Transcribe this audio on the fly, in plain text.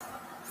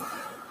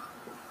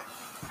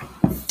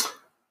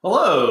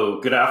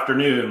Hello, good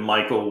afternoon.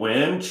 Michael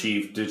Wynn,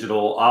 Chief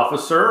Digital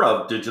Officer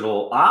of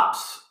Digital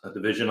Ops, a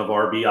division of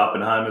RB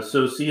Oppenheim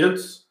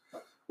Associates.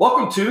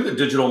 Welcome to the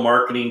Digital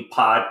Marketing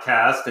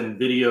Podcast and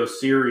video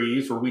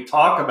series where we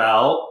talk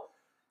about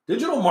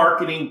digital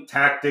marketing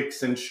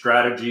tactics and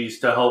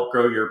strategies to help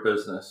grow your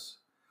business.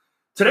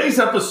 Today's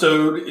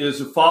episode is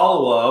a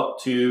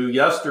follow-up to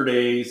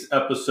yesterday's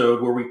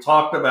episode where we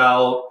talked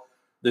about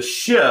the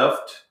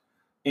shift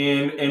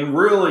and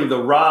really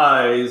the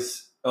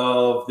rise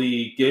of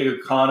the gig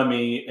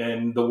economy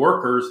and the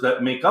workers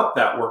that make up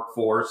that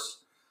workforce.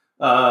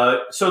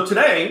 So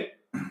today,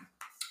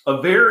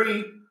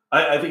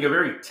 I think a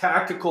very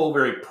tactical,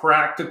 very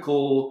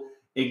practical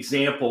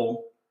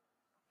example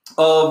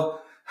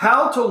of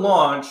how to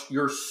launch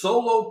your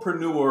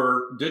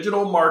solopreneur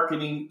digital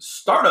marketing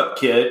startup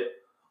kit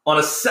on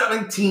a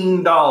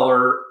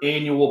 $17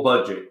 annual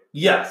budget.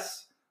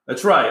 Yes,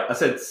 that's right. I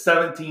said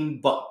 17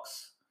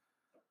 bucks.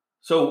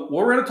 So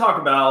what we're going to talk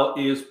about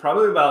is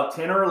probably about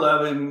 10 or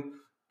 11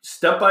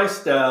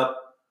 step-by-step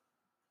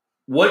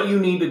what you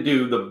need to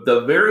do,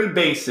 the very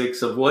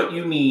basics of what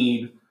you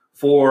need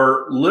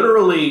for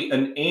literally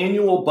an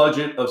annual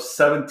budget of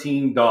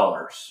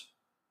 $17.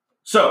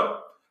 So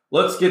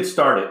let's get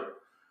started.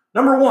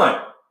 Number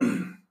one,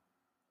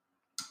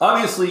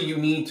 obviously you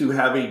need to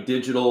have a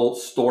digital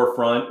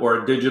storefront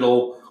or a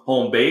digital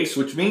home base,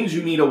 which means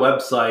you need a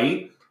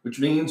website, which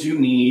means you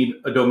need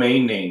a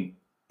domain name.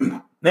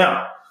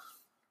 Now,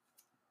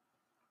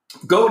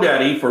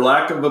 GoDaddy, for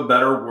lack of a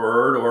better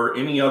word, or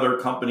any other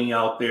company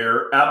out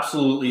there,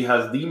 absolutely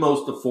has the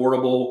most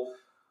affordable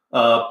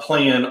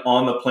plan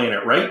on the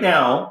planet. Right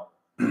now,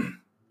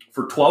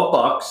 for 12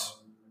 bucks,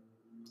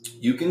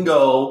 you can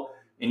go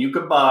and you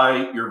can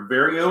buy your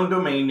very own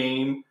domain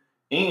name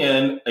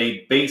and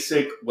a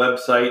basic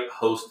website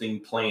hosting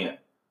plan.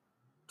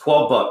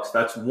 12 bucks,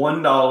 that's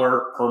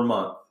 $1 per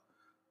month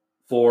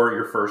for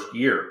your first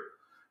year.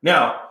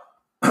 Now,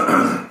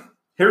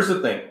 here's the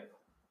thing.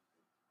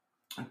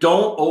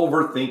 Don't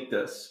overthink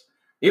this.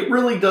 It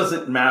really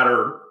doesn't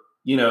matter.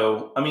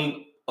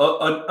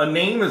 A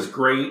name is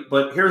great,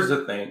 but here's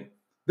the thing.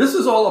 This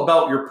is all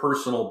about your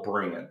personal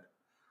brand.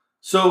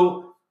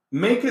 So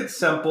make it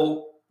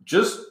simple.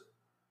 Just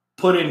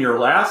put in your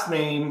last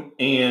name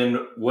and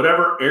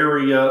whatever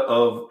area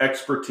of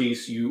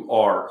expertise you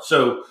are.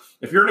 So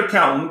if you're an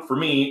accountant, for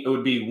me, it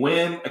would be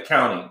Wynn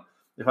Accounting.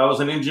 If I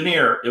was an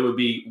engineer, it would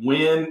be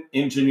Wynn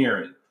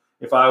Engineering.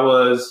 If I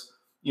was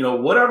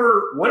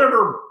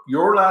whatever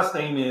your last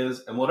name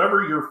is and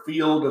whatever your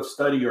field of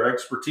study or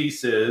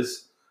expertise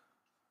is,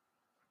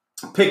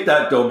 pick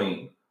that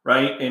domain,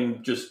 right?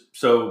 And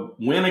so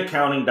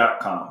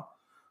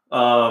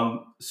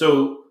winaccounting.com.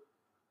 So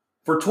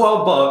for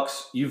 12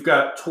 bucks, you've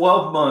got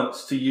 12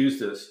 months to use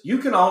this. You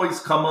can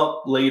always come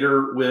up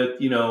later with,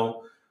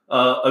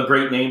 a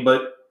great name,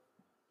 but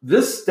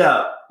this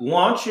step,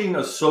 launching a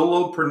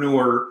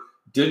solopreneur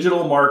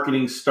digital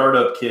marketing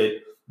startup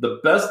kit, the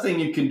best thing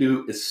you can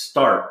do is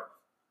start,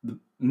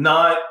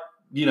 not,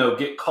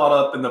 get caught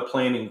up in the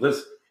planning.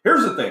 Listen,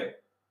 here's the thing.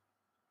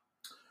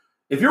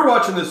 If you're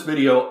watching this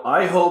video,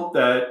 I hope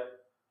that,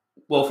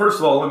 well, first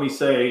of all, let me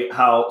say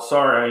how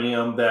sorry I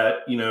am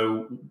that,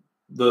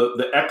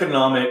 the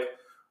economic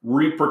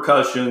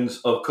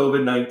repercussions of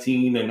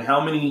COVID-19 and how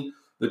many,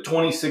 the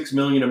 26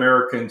 million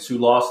Americans who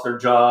lost their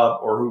job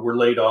or who were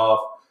laid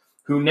off,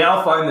 who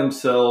now find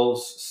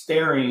themselves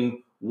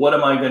staring, what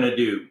am I going to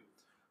do?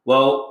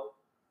 Well,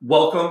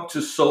 welcome to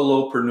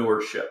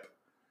solopreneurship.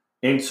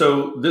 And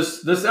so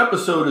this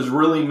episode is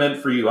really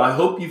meant for you. I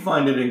hope you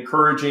find it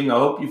encouraging. I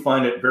hope you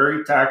find it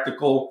very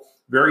tactical,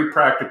 very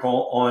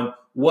practical on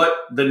what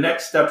the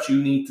next steps you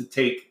need to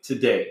take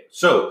today.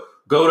 So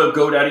go to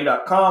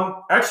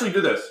GoDaddy.com. Actually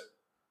do this.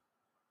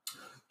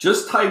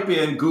 Just type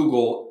in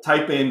GoDaddy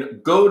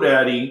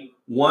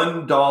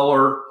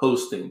 $1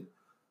 hosting.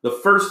 The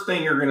first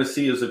thing you're going to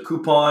see is a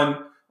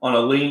coupon on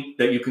a link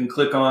that you can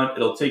click on.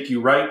 It'll take you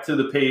right to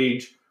the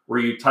page where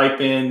you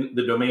type in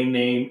the domain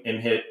name and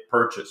hit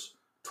purchase.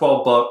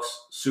 12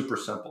 bucks, super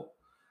simple.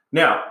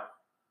 Now,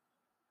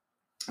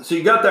 so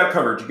you got that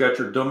covered. You got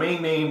your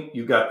domain name,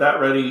 you got that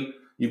ready,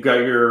 you've got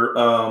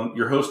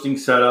your hosting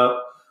set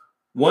up.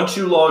 Once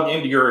you log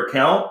into your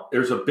account,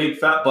 there's a big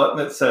fat button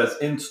that says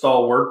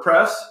install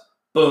WordPress.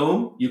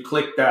 Boom, you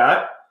click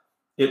that.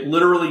 It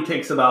literally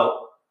takes about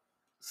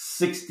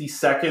 60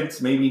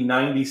 seconds, maybe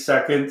 90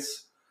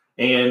 seconds,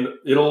 and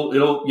it'll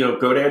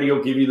GoDaddy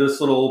will give you this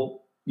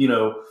little,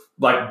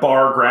 like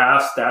bar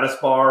graph, status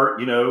bar,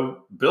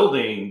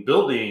 building,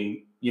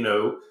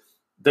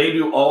 they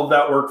do all of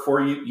that work for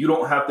you. You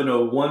don't have to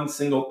know one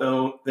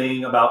single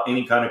thing about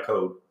any kind of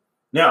code.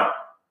 Now,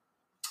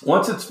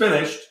 once it's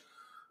finished,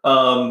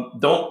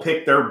 don't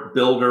pick their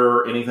builder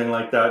or anything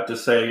like that.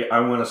 Just say,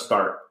 I want to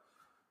start.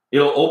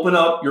 It'll open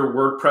up your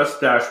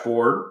WordPress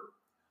dashboard.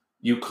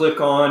 You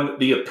click on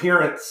the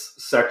appearance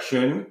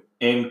section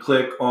and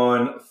click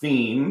on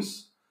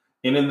themes.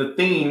 And in the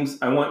themes,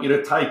 I want you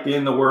to type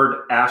in the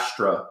word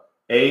Astra,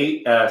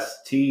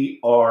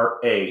 Astra,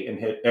 and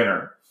hit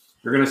enter.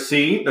 You're going to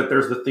see that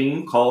there's the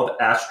theme called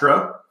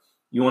Astra.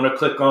 you want to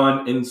click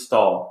on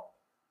install.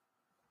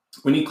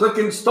 When you click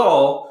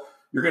install,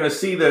 you're going to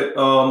see that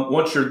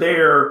once you're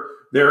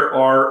there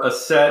are a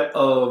set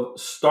of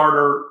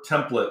starter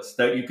templates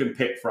that you can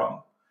pick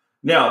from.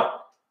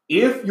 Now,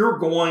 if you're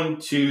going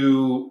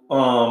to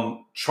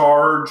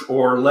charge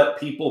or let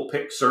people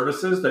pick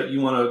services that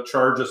you want to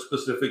charge a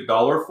specific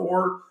dollar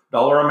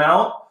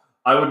amount,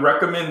 I would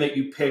recommend that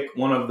you pick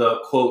one of the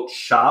quote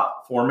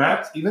shop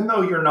formats, even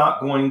though you're not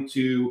going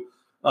to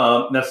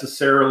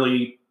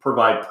necessarily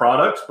provide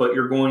products, but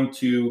you're going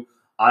to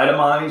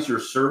itemize your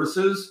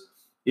services.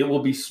 It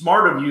will be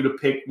smart of you to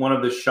pick one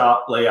of the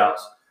shop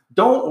layouts.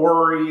 Don't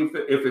worry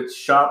if it's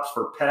shops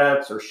for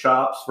pets or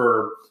shops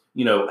for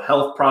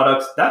health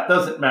products. That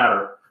doesn't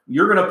matter.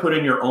 You're going to put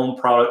in your own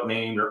product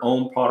name, your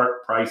own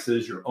product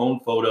prices, your own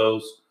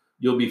photos.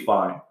 You'll be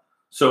fine.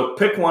 So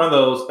pick one of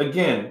those.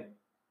 Again,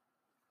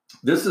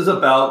 this is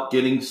about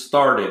getting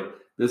started.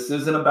 This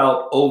isn't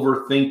about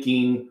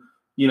overthinking,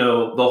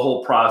 the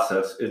whole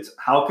process. It's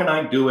how can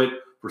I do it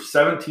for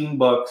 17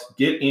 bucks,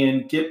 get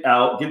in, get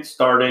out, get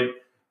started,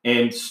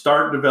 and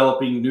start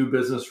developing new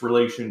business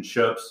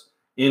relationships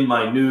in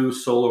my new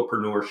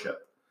solopreneurship.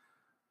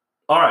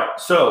 All right,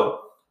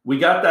 so we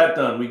got that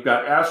done. We've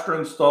got Astra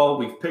installed.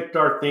 We've picked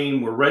our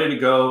theme. We're ready to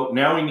go.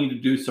 Now we need to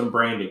do some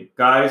branding.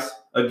 Guys,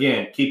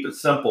 again, keep it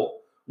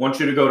simple. I want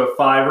you to go to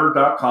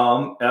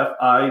Fiverr.com,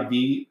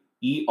 Fiverr,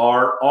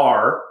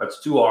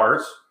 that's 2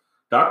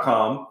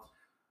 R's.com.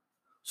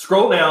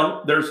 Scroll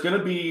down. There's going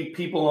to be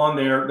people on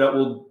there that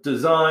will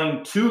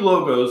design 2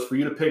 logos for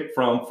you to pick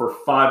from for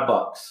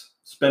 $5.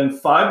 Spend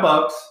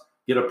 $5,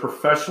 get a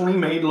professionally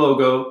made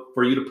logo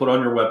for you to put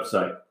on your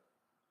website.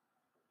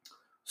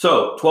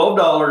 So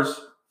 $12,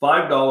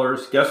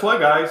 $5. Guess what,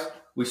 guys?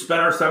 We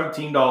spent our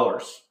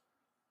 $17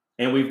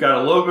 and we've got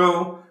a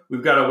logo.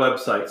 We've got a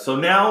website. So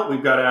now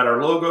we've got to add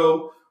our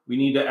logo. We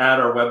need to add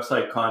our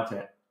website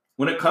content.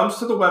 When it comes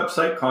to the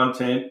website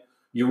content,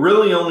 you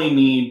really only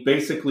need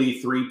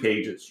basically 3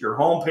 pages: your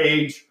home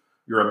page,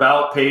 your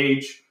about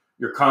page,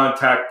 your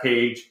contact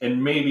page,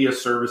 and maybe a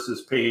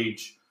services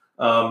page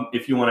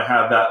if you want to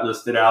have that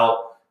listed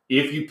out.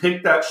 If you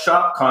pick that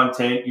shop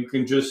content, you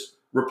can just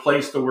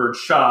replace the word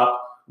shop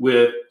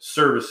with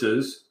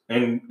services,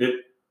 and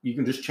you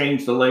can just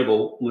change the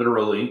label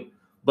literally.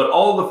 But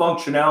all the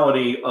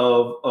functionality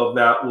of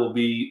that will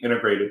be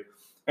integrated.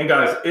 And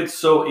guys, it's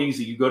so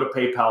easy. You go to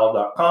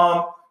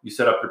paypal.com, you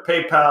set up your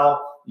PayPal,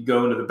 you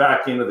go into the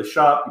back end of the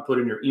shop, you put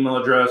in your email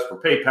address for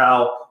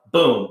PayPal,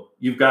 boom,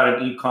 you've got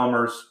an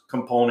e-commerce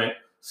component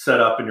set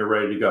up and you're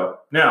ready to go.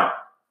 Now,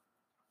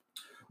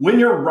 when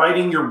you're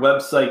writing your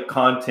website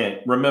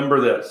content,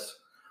 remember this.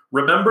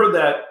 Remember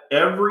that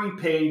every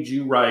page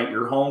you write,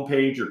 your home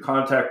page, your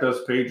contact us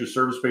page, your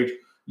service page,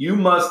 you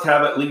must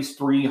have at least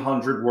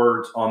 300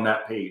 words on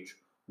that page.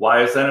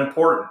 Why is that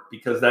important?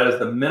 Because that is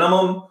the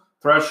minimum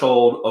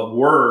threshold of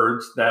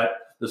words that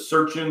the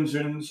search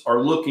engines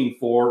are looking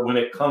for when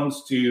it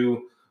comes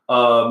to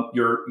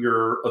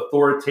your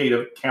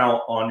authoritative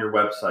count on your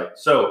website.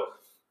 So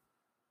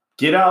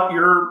get out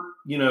your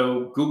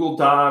Google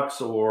Docs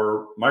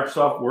or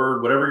Microsoft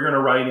Word, whatever you're going to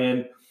write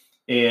in,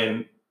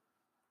 and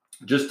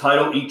just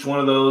title each one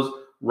of those,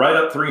 write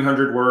up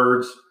 300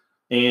 words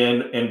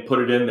and put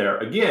it in there.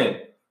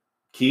 Again,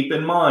 keep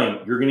in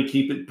mind, you're going to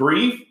keep it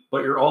brief,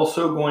 but you're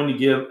also going to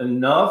give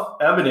enough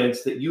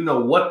evidence that you know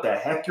what the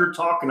heck you're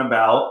talking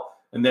about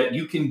and that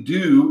you can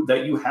do,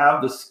 that you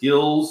have the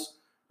skills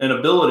and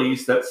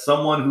abilities that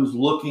someone who's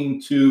looking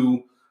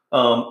to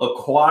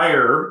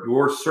acquire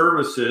your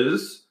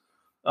services,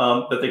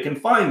 that they can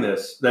find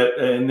this,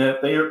 and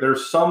that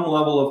there's some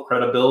level of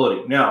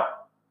credibility. Now,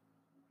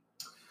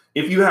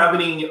 if you have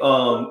any,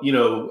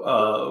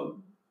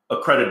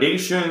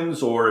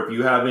 accreditations, or if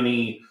you have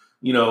any,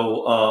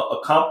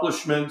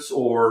 accomplishments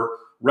or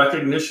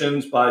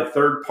recognitions by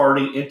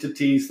third-party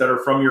entities that are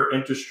from your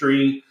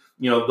industry,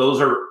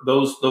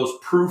 those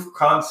proof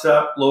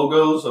concept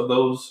logos of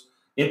those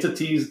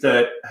entities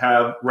that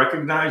have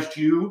recognized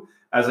you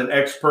as an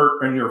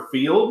expert in your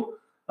field.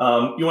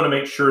 You want to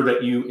make sure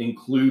that you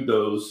include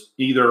those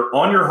either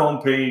on your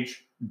homepage,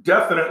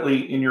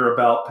 definitely in your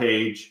about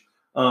page,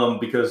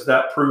 because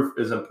that proof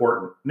is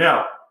important.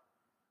 Now,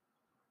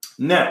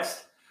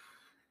 next,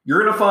 you're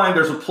going to find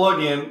there's a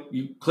plugin.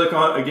 You click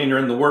on, again, you're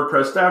in the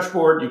WordPress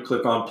dashboard. You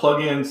click on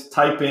plugins,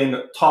 type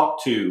in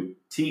Tawk.to,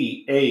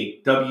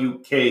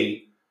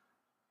 TAWK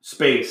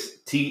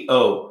space TO.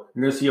 You're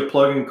going to see a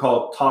plugin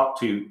called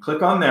Tawk.to.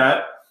 Click on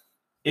that,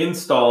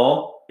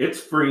 install. It's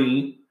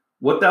free.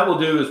 What that will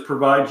do is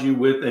provide you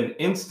with an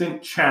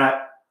instant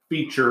chat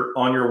feature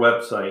on your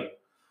website.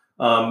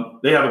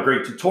 They have a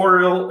great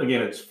tutorial.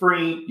 Again, it's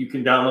free. You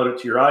can download it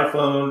to your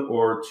iPhone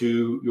or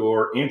to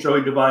your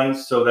Android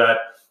device, so that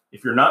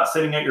if you're not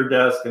sitting at your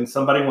desk and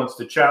somebody wants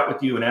to chat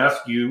with you and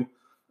ask you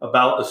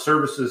about the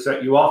services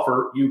that you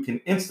offer, you can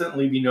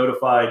instantly be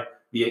notified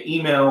via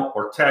email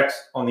or text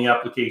on the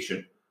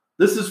application.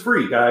 This is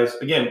free, guys.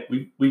 Again,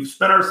 we've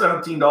spent our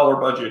 $17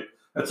 budget.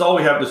 That's all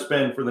we have to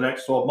spend for the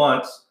next 12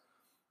 months.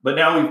 But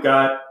now we've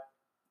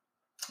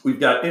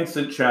got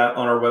instant chat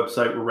on our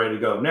website. We're ready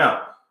to go.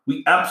 Now,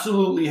 we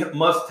absolutely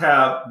must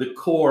have the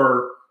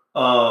core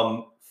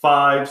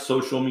 5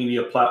 social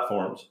media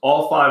platforms.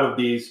 All 5 of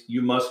these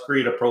you must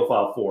create a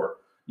profile for.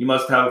 You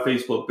must have a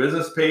Facebook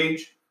business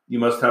page. You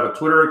must have a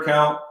Twitter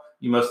account.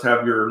 You must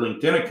have your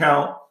LinkedIn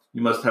account.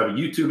 You must have a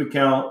YouTube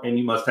account, and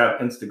you must have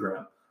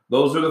Instagram.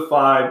 Those are the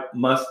 5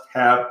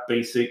 must-have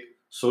basic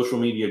social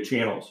media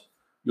channels.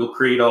 You'll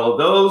create all of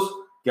those.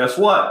 Guess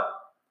what?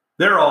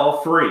 They're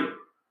all free.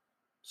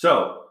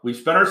 So we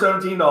spent our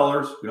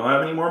 $17. We don't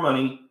have any more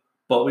money,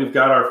 but we've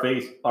got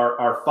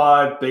our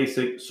 5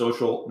 basic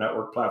social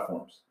network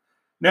platforms.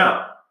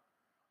 Now,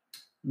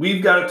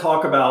 we've got to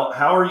talk about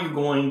how are you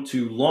going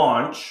to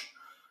launch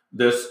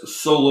this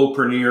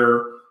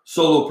solopreneur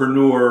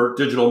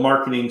digital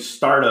marketing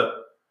startup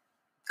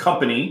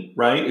company,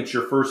 right? It's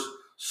your first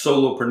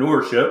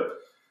solopreneurship.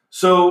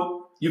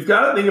 So you've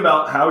got to think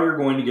about how you're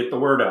going to get the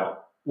word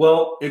out.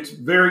 Well, it's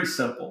very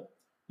simple.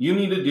 You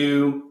need to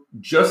do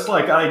just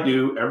like I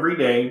do every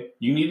day.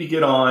 You need to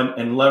get on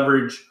and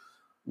leverage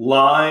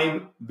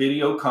live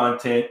video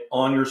content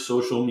on your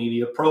social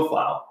media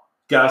profile.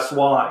 Guess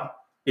why?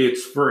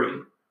 It's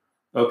free.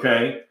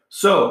 Okay.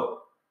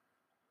 So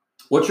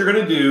what you're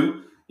going to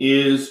do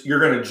is you're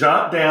going to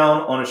jot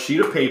down on a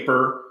sheet of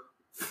paper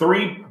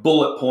 3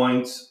 bullet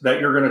points that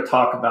you're going to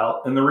talk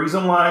about. And the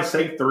reason why I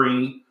say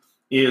 3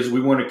 is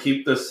we want to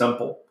keep this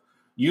simple.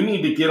 You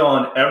need to get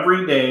on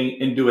every day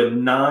and do a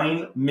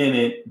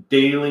 9-minute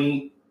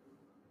daily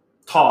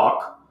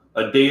talk,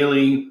 a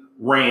daily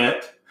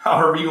rant,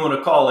 however you want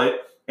to call it,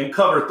 and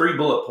cover 3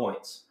 bullet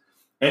points.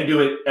 And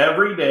do it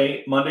every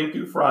day, Monday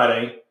through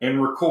Friday,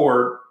 and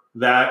record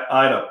that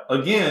item.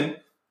 Again,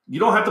 you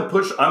don't have to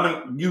push.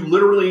 You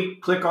literally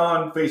click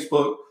on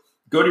Facebook,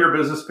 go to your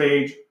business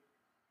page,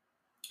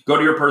 go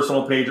to your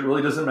personal page. It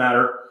really doesn't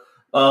matter.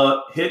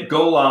 Hit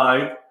go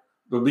live.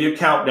 There'll be a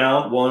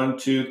countdown. 1,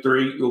 2,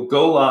 3. You'll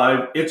go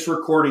live. It's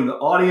recording the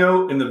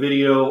audio and the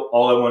video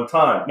all at one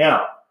time.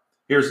 Now,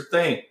 here's the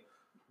thing.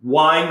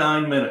 Why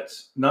 9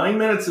 minutes? 9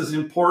 minutes is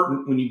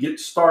important when you get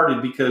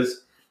started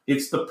because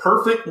it's the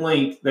perfect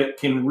link that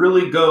can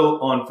really go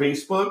on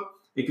Facebook.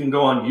 It can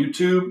go on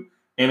YouTube,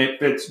 and it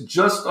fits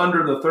just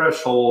under the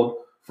threshold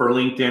for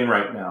LinkedIn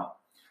right now.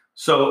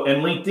 So,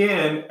 and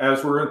LinkedIn,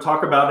 as we're going to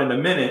talk about in a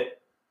minute,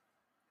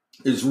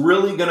 is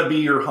really going to be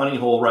your honey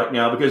hole right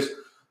now because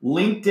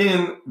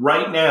LinkedIn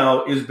right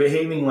now is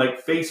behaving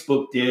like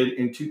Facebook did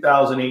in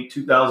 2008,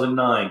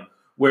 2009,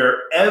 where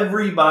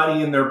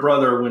everybody and their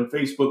brother, when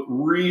Facebook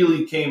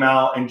really came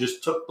out and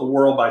just took the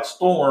world by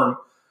storm,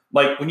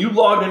 like when you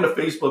logged into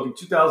Facebook in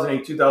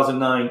 2008,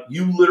 2009,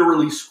 you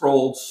literally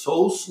scrolled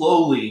so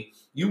slowly.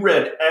 You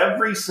read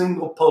every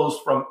single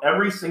post from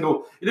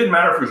it didn't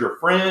matter if it was your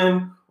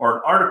friend or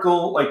an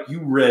article, like you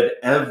read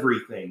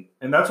everything.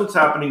 And that's what's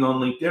happening on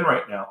LinkedIn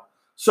right now.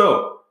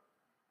 So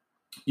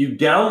you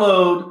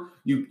download,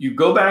 you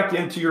go back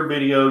into your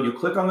video, you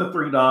click on the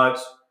 3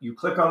 dots, you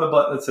click on the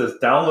button that says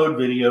download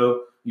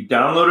video, you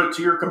download it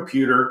to your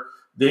computer,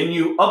 then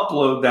you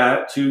upload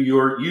that to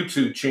your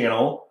YouTube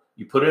channel.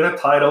 You put in a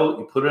title,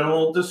 you put in a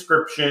little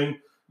description,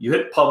 you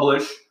hit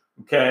publish,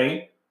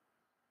 okay?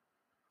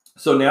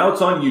 So now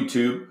it's on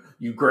YouTube.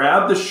 You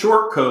grab the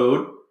short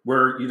code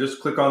where you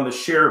just click on the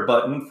share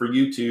button for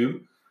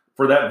YouTube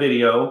for that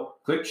video,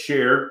 click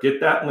share, get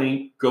that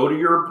link, go to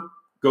your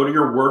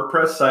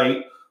WordPress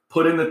site,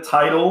 put in the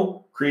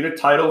title, create a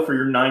title for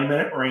your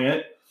 9-minute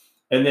rant,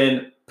 and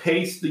then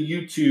paste the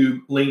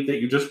YouTube link that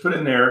you just put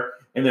in there.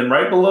 And then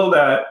right below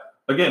that,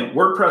 again,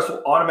 WordPress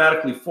will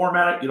automatically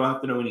format it. You don't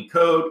have to know any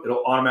code.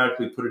 It'll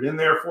automatically put it in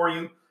there for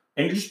you.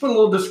 And you just put a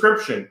little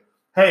description.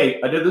 Hey,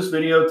 I did this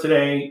video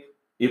today.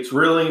 It's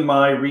really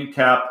my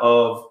recap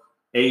of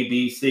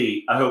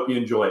ABC. I hope you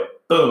enjoy it.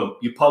 Boom.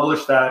 You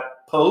publish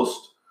that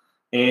post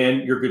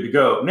and you're good to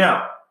go.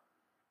 Now,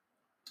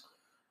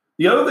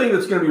 the other thing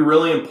that's going to be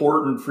really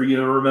important for you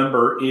to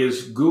remember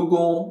is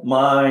Google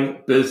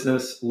My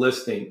Business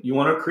Listing. You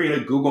want to create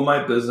a Google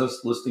My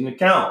Business Listing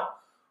account.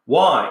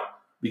 Why?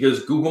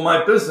 Because Google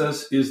My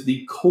Business is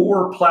the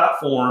core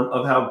platform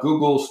of how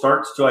Google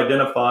starts to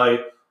identify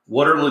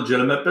what are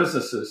legitimate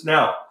businesses.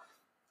 Now,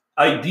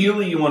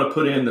 ideally, you want to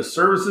put in the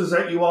services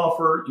that you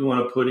offer. You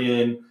want to put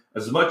in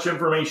as much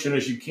information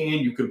as you can.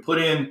 You can put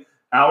in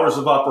hours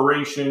of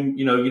operation.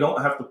 You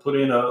don't have to put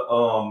in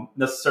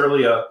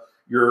necessarily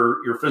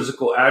your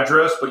physical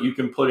address, but you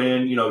can put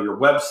in, your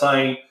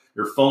website,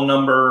 your phone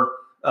number,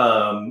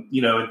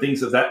 and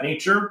things of that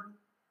nature.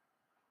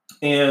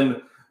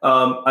 And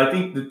I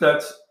think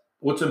that's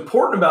what's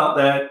important about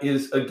that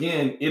is,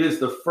 again, it is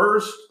the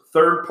first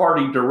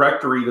third-party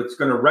directory that's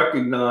going to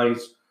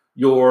recognize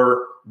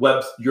your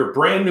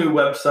brand new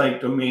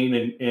website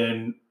domain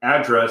and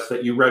address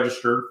that you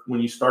registered when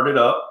you started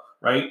up,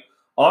 right?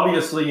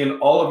 Obviously, in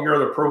all of your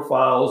other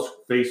profiles,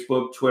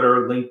 Facebook,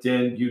 Twitter,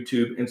 LinkedIn,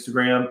 YouTube,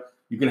 Instagram,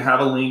 you can have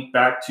a link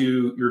back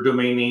to your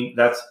domain name.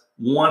 That's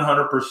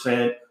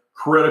 100%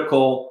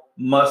 critical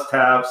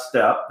must-have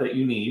step that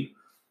you need.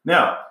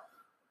 Now,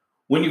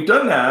 when you've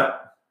done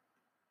that,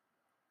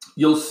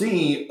 you'll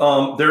see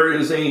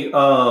there's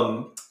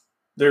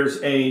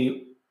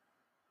a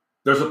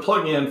there's a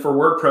plugin for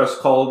WordPress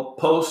called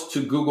Post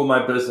to Google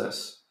My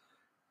Business.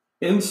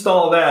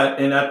 Install that,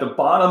 and at the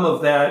bottom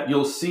of that,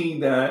 you'll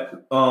see that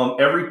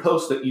every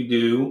post that you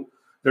do,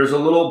 there's a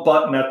little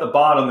button at the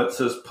bottom that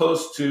says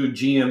Post to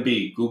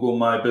GMB, Google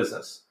My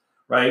Business,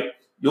 right?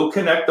 You'll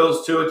connect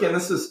those two. Again,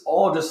 this is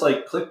all just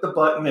like click the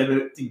button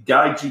and it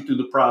guides you through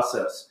the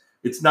process.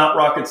 It's not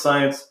rocket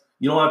science.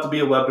 You don't have to be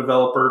a web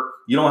developer.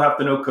 You don't have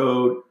to know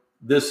code.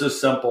 This is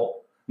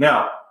simple.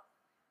 Now,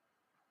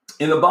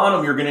 in the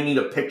bottom, you're going to need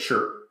a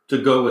picture to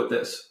go with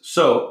this.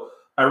 So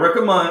I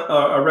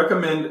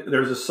recommend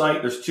there's a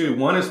site, there's two.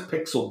 One is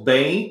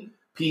Pixelbay,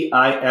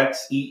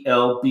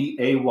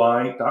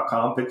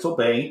 Pixelbay.com,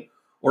 Pixelbay,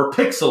 or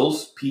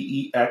Pexels,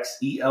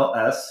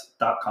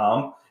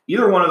 Pexels.com.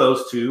 Either one of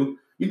those two.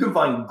 You can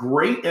find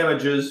great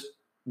images,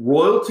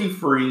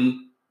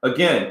 royalty-free.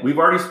 Again, we've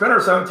already spent our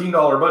 $17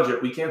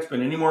 budget. We can't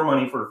spend any more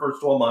money for the first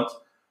 12 months.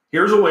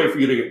 Here's a way for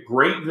you to get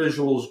great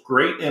visuals,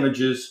 great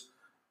images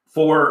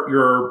for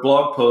your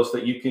blog post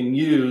that you can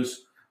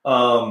use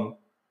because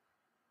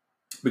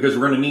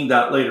we're going to need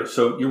that later.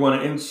 So you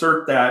want to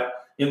insert that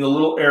in the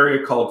little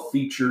area called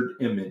featured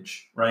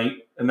image, right?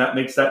 And that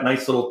makes that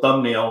nice little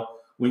thumbnail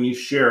when you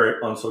share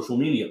it on social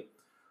media.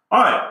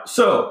 All right,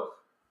 so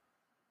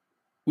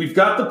we've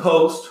got the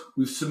post.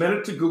 We've submitted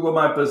it to Google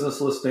My Business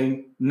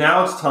Listing.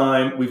 Now it's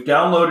time. We've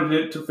downloaded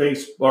it to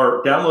Facebook,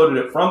 or downloaded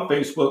it from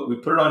Facebook. We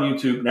put it on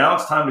YouTube. Now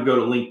it's time to go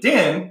to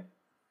LinkedIn,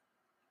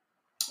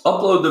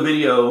 upload the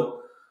video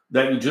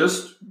that you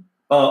just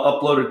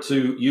uploaded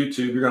to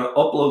YouTube. You're going to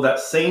upload that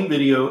same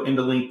video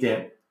into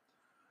LinkedIn.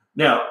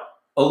 Now,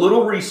 a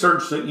little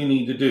research that you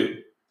need to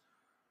do.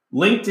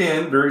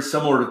 LinkedIn, very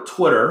similar to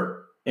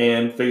Twitter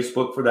and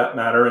Facebook for that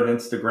matter, and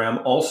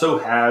Instagram, also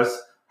has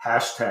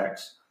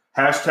hashtags.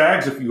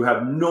 Hashtags, if you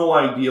have no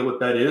idea what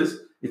that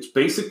is, it's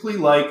basically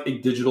like a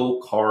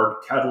digital card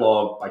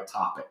catalog by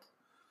topic.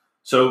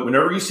 So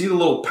whenever you see the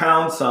little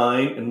pound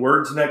sign and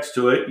words next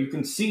to it, you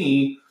can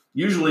see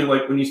usually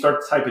like when you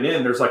start to type it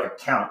in, there's like a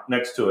count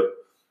next to it.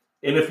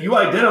 And if you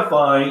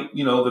identify,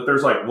 that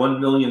there's like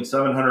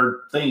 1,700,000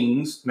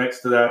 things next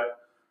to that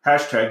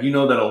hashtag, you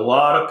know that a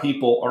lot of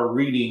people are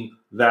reading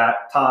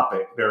that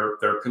topic.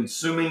 They're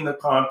consuming the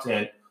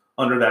content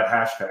under that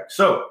hashtag.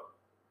 So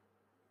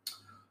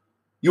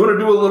you want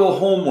to do a little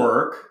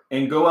homework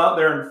and go out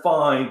there and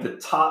find the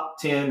top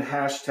 10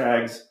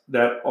 hashtags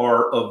that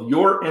are of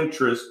your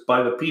interest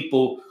by the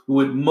people who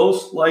would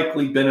most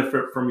likely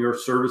benefit from your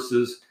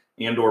services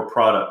and or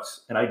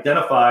products, and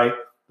identify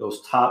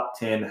those top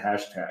 10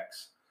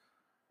 hashtags.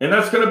 And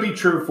that's going to be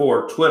true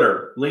for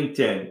Twitter,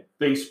 LinkedIn,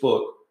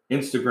 Facebook,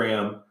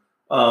 Instagram,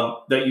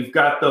 that you've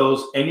got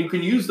those, and you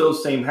can use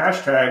those same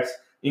hashtags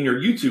in your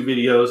YouTube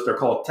videos. They're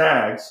called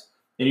tags,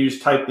 and you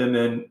just type them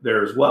in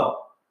there as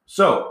well.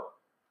 So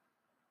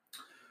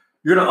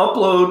you're going to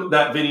upload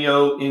that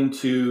video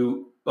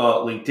into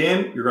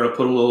LinkedIn. You're going to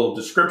put a little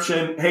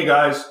description. Hey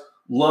guys,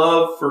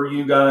 love for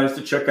you guys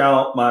to check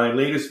out my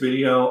latest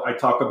video. I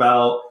talk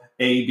about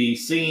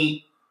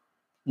ABC.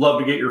 Love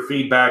to get your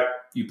feedback.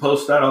 You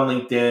post that on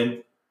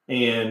LinkedIn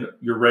and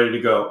you're ready to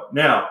go.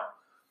 Now,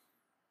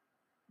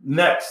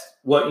 next,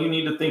 what you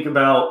need to think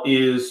about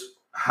is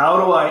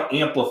how do I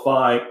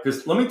amplify?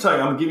 Because let me tell you,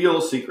 I'm going to give you a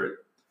little secret.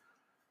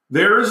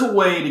 There is a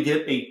way to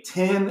get a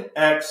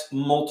 10x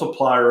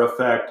multiplier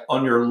effect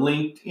on your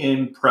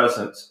LinkedIn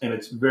presence, and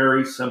it's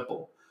very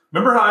simple.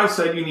 Remember how I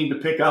said you need to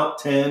pick out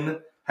 10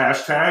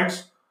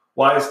 hashtags?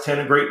 Why is 10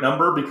 a great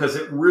number? Because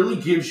it really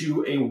gives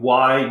you a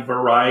wide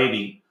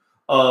variety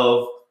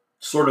of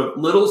sort of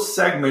little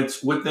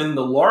segments within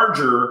the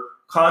larger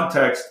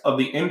context of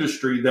the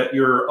industry that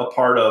you're a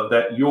part of,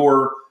 that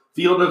your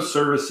field of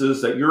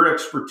services, that your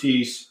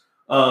expertise,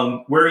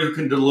 where you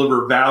can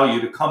deliver value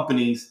to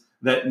companies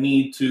that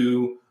need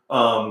to,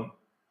 have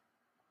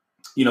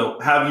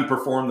you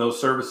perform those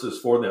services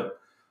for them.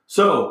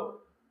 So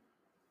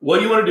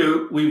what you want to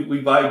do,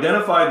 we've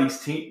identified these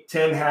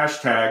 10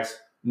 hashtags.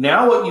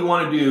 Now what you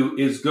want to do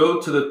is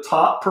go to the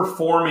top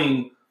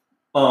performing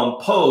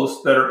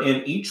posts that are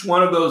in each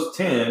one of those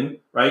 10,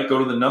 right? Go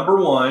to the number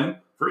one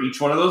for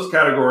each one of those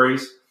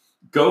categories.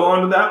 Go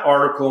onto that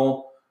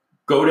article,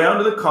 go down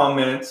to the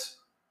comments,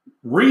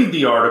 read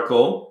the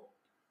article,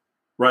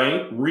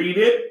 right? Read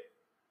it,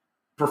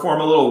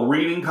 perform a little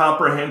reading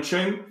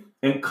comprehension,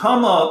 and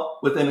come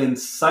up with an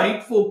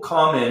insightful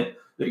comment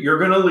that you're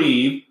going to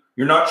leave.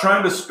 You're not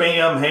trying to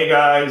spam, hey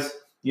guys,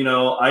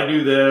 I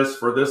do this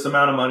for this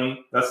amount of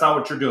money. That's not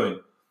what you're doing.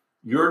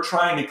 You're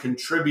trying to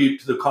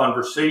contribute to the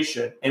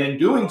conversation. And in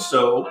doing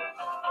so,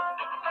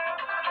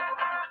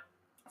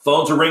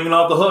 phones are ringing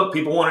off the hook.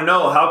 People want to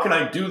know, how can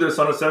I do this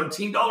on a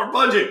 $17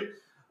 budget?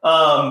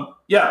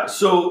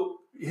 So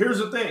here's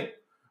the thing.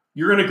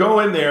 You're going to go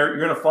in there,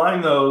 you're going to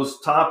find those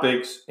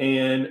topics,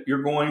 and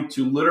you're going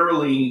to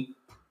literally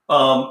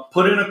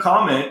put in a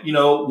comment,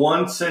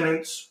 1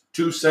 sentence,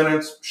 2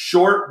 sentence,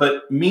 short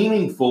but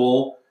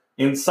meaningful,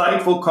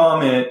 insightful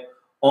comment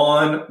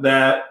on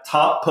that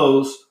top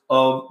post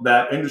of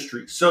that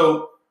industry.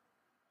 So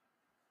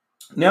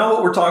now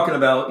what we're talking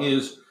about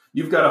is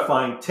you've got to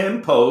find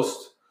 10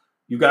 posts.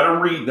 You got to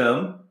read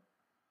them.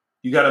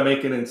 You got to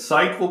make an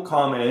insightful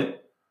comment,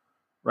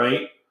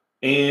 right?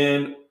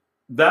 And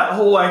that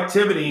whole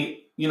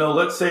activity, you know,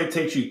 let's say it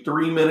takes you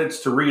 3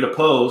 minutes to read a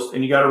post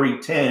and you got to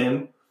read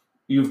 10.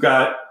 You've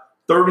got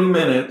 30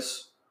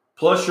 minutes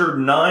plus your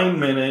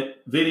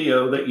 9-minute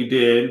video that you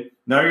did.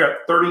 Now you got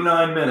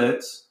 39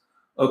 minutes.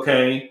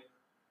 Okay.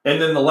 And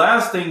then the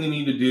last thing you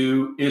need to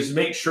do is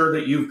make sure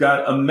that you've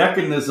got a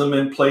mechanism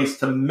in place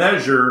to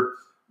measure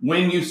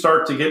when you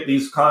start to get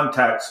these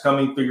contacts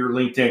coming through your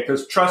LinkedIn.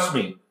 Because trust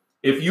me,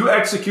 if you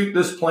execute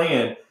this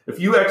plan, if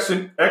you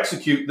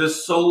execute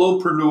this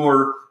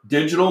solopreneur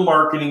digital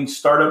marketing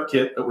startup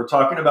kit that we're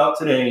talking about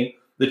today,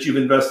 that you've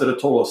invested a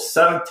total of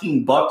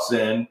 $17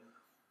 in,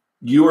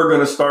 you are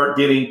going to start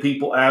getting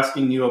people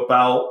asking you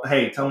about,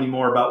 hey, tell me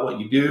more about what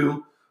you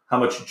do, how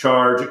much you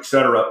charge,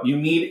 etc. You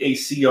need a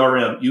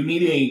CRM. You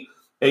need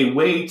a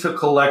way to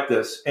collect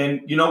this.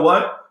 And you know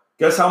what?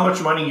 Guess how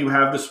much money you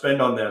have to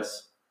spend on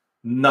this?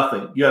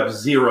 Nothing. You have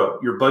zero.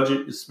 Your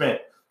budget is spent.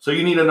 So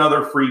you need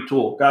another free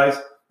tool. Guys,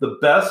 the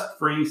best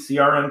free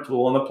CRM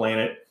tool on the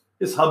planet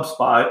is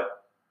HubSpot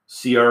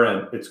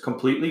CRM. It's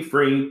completely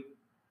free.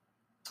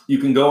 You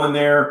can go in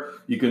there.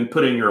 You can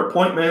put in your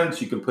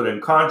appointments. You can put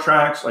in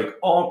contracts, like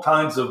all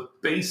kinds of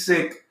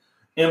basic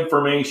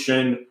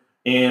information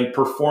and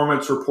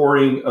performance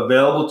reporting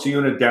available to you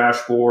in a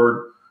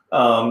dashboard.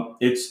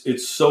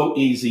 It's so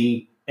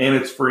easy and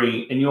it's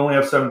free, and you only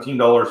have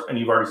 $17 and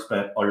you've already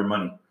spent all your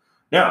money.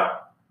 Now,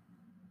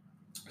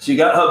 so you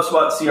got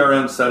HubSpot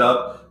CRM set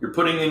up. You're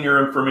putting in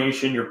your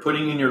information. You're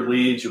putting in your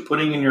leads. You're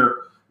putting in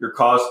your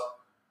cost.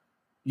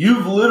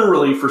 You've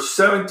literally, for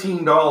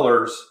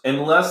 $17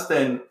 and less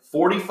than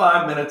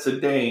 45 minutes a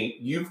day,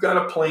 you've got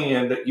a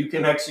plan that you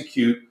can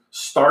execute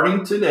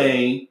starting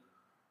today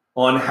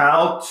on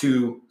how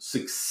to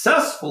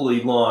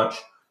successfully launch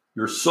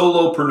your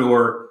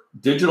solopreneur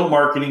digital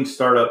marketing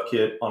startup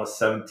kit on a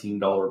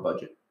 $17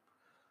 budget.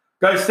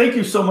 Guys, thank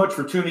you so much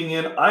for tuning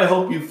in. I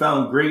hope you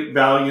found great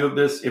value of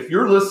this. If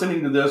you're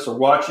listening to this or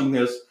watching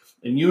this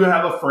and you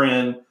have a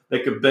friend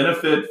that could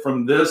benefit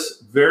from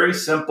this very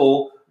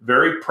simple,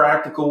 very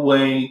practical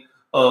way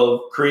of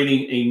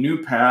creating a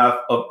new path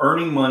of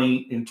earning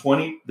money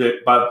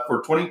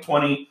for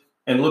 2020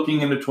 and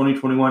looking into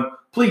 2021,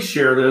 please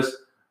share this.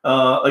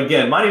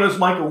 Again, my name is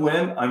Michael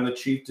Wynn. I'm the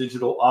Chief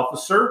Digital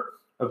Officer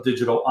of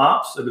Digital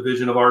Ops, a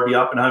division of RD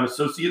Oppenheim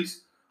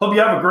Associates. Hope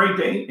you have a great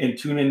day and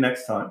tune in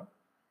next time.